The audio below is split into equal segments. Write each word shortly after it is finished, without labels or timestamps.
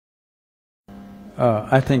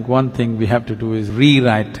I think one thing we have to do is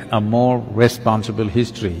rewrite a more responsible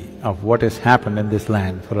history of what has happened in this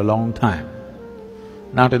land for a long time.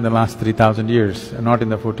 Not in the last 3,000 years, not in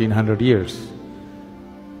the 1400 years.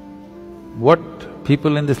 What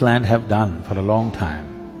people in this land have done for a long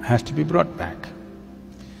time has to be brought back.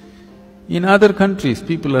 In other countries,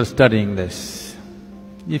 people are studying this.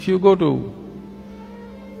 If you go to…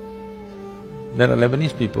 there are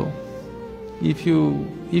Lebanese people, if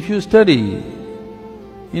you study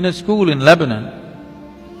in a school in Lebanon,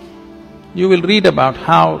 you will read about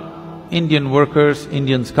how Indian workers,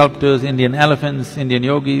 Indian sculptors, Indian elephants, Indian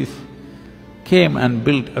yogis came and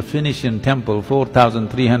built a Phoenician temple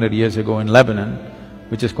 4,300 years ago in Lebanon,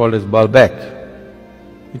 which is called as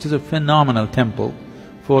Baalbek, which is a phenomenal temple.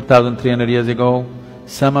 4,300 years ago,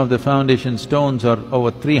 some of the foundation stones are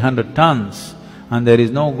over 300 tons and there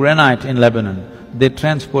is no granite in Lebanon. They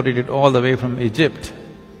transported it all the way from Egypt,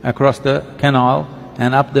 across the canal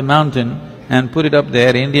and up the mountain and put it up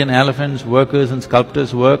there. Indian elephants, workers and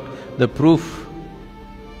sculptors worked. The proof,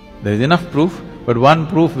 there is enough proof, but one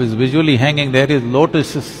proof is visually hanging there is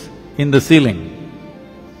lotuses in the ceiling.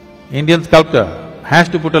 Indian sculptor has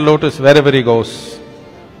to put a lotus wherever he goes.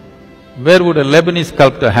 Where would a Lebanese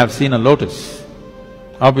sculptor have seen a lotus?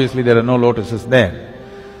 Obviously there are no lotuses there.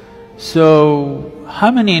 So, how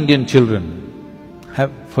many Indian children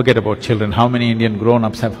have… forget about children, how many Indian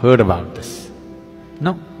grown-ups have heard about this?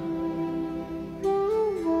 No.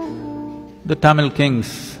 The Tamil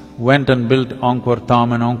kings went and built Angkor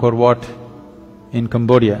Thom and Angkor Wat in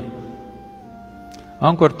Cambodia.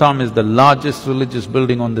 Angkor Thom is the largest religious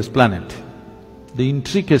building on this planet. The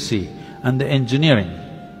intricacy and the engineering,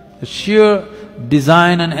 the sheer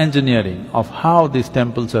design and engineering of how these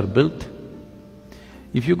temples are built,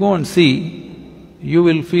 if you go and see, you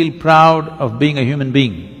will feel proud of being a human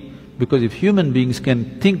being, because if human beings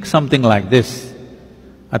can think something like this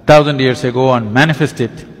 1,000 years ago and manifest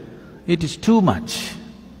it, it is too much.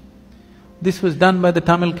 This was done by the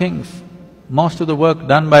Tamil kings, most of the work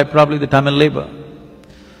done by probably the Tamil labor.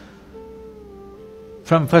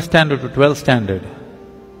 From first standard to 12th standard,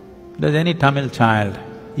 does any Tamil child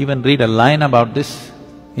even read a line about this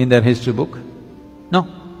in their history book? No.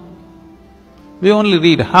 We only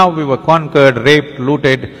read how we were conquered, raped,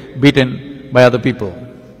 looted, beaten by other people.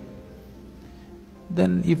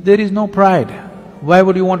 Then if there is no pride, why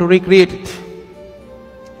would you want to recreate it?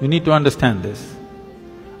 You need to understand this.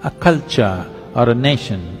 A culture or a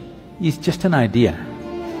nation is just an idea.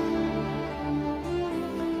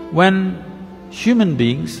 When human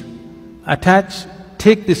beings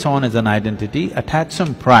take this on as an identity, attach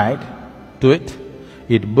some pride to it,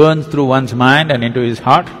 it burns through one's mind and into his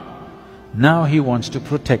heart. Now he wants to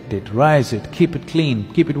protect it, rise it, keep it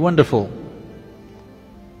clean, keep it wonderful.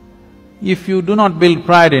 If you do not build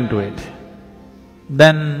pride into it,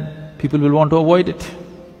 then people will want to avoid it.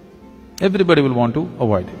 Everybody will want to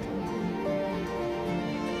avoid it.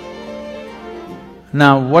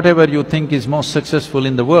 Now, whatever you think is most successful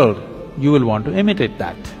in the world, you will want to imitate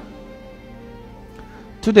that.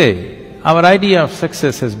 Today, our idea of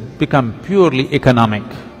success has become purely economic,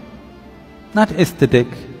 not aesthetic,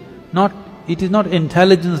 it is not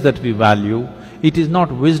intelligence that we value, it is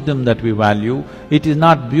not wisdom that we value, it is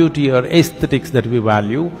not beauty or aesthetics that we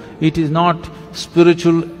value, it is not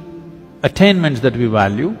spiritual attainments that we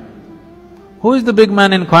value. Who is the big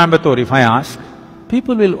man in Coimbatore, if I ask?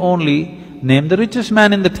 People will only name the richest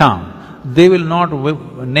man in the town. They will not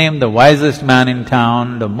name the wisest man in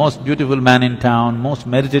town, the most beautiful man in town, most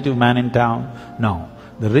meditative man in town. No,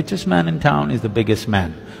 the richest man in town is the biggest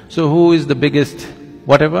man. So who is the biggest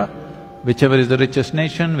whatever? Whichever is the richest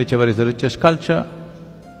nation, whichever is the richest culture,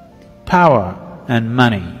 power and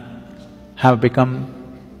money have become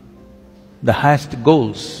the highest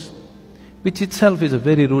goals, which itself is a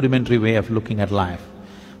very rudimentary way of looking at life.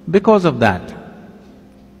 Because of that,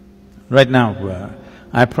 right now,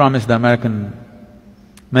 I promised the American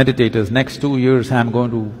meditators, next 2 years I'm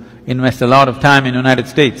going to invest a lot of time in United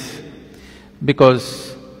States,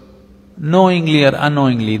 because knowingly or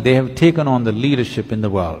unknowingly, they have taken on the leadership in the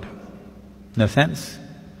world. In a sense,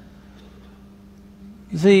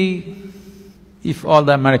 see, if all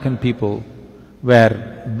the American people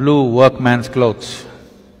wear blue workman's clothes,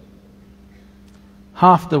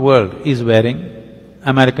 half the world is wearing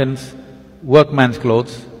Americans' workman's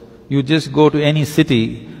clothes. You just go to any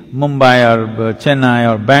city, Mumbai or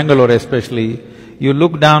Chennai or Bangalore especially, you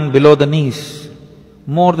look down below the knees,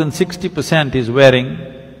 more than 60% is wearing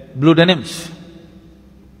blue denims.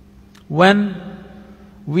 When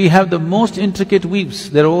we have the most intricate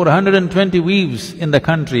weaves, there are over 120 weaves in the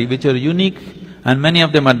country which are unique and many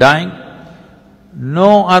of them are dying.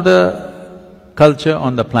 No other culture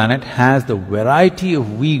on the planet has the variety of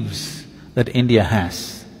weaves that India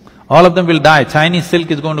has. All of them will die. Chinese silk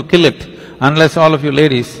is going to kill it unless all of you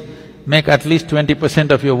ladies make at least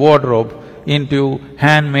 20% of your wardrobe into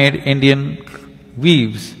handmade Indian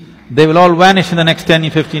weaves. They will all vanish in the next 10,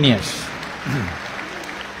 15 years.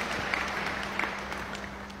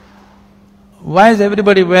 Why is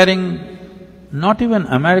everybody wearing not even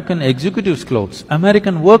American executives' clothes,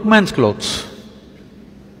 American workman's clothes?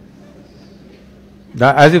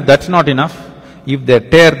 As if that's not enough, if they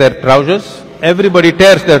tear their trousers, everybody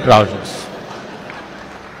tears their trousers.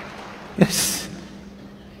 Yes.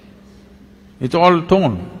 It's all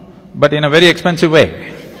torn, but in a very expensive way.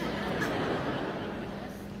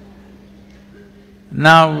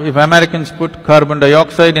 Now, if Americans put carbon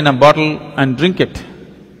dioxide in a bottle and drink it,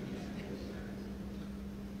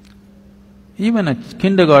 even a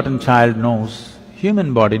kindergarten child knows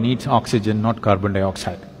human body needs oxygen, not carbon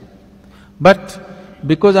dioxide. But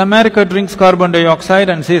because America drinks carbon dioxide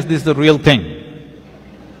and says this is the real thing,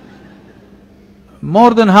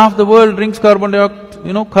 more than half the world drinks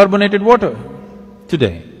carbonated water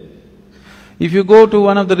today. If you go to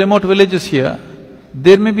one of the remote villages here,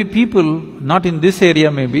 there may be people, not in this area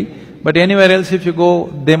maybe, but anywhere else if you go,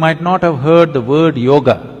 they might not have heard the word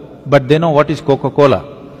yoga, but they know what is Coca-Cola.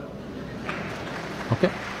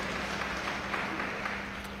 Okay?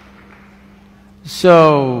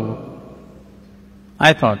 So,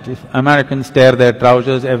 I thought if Americans tear their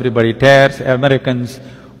trousers, everybody tears, Americans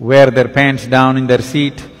wear their pants down in their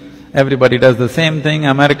seat, everybody does the same thing,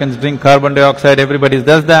 Americans drink carbon dioxide, everybody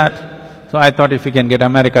does that. So I thought if we can get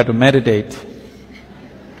America to meditate,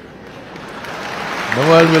 the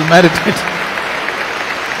world will meditate.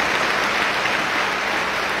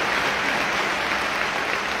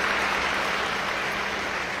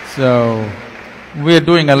 So, we're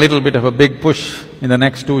doing a little bit of a big push in the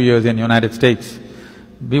next 2 years in United States.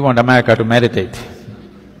 We want America to meditate.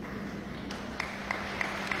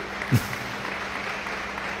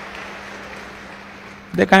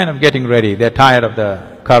 They're kind of getting ready, they're tired of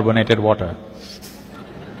the carbonated water.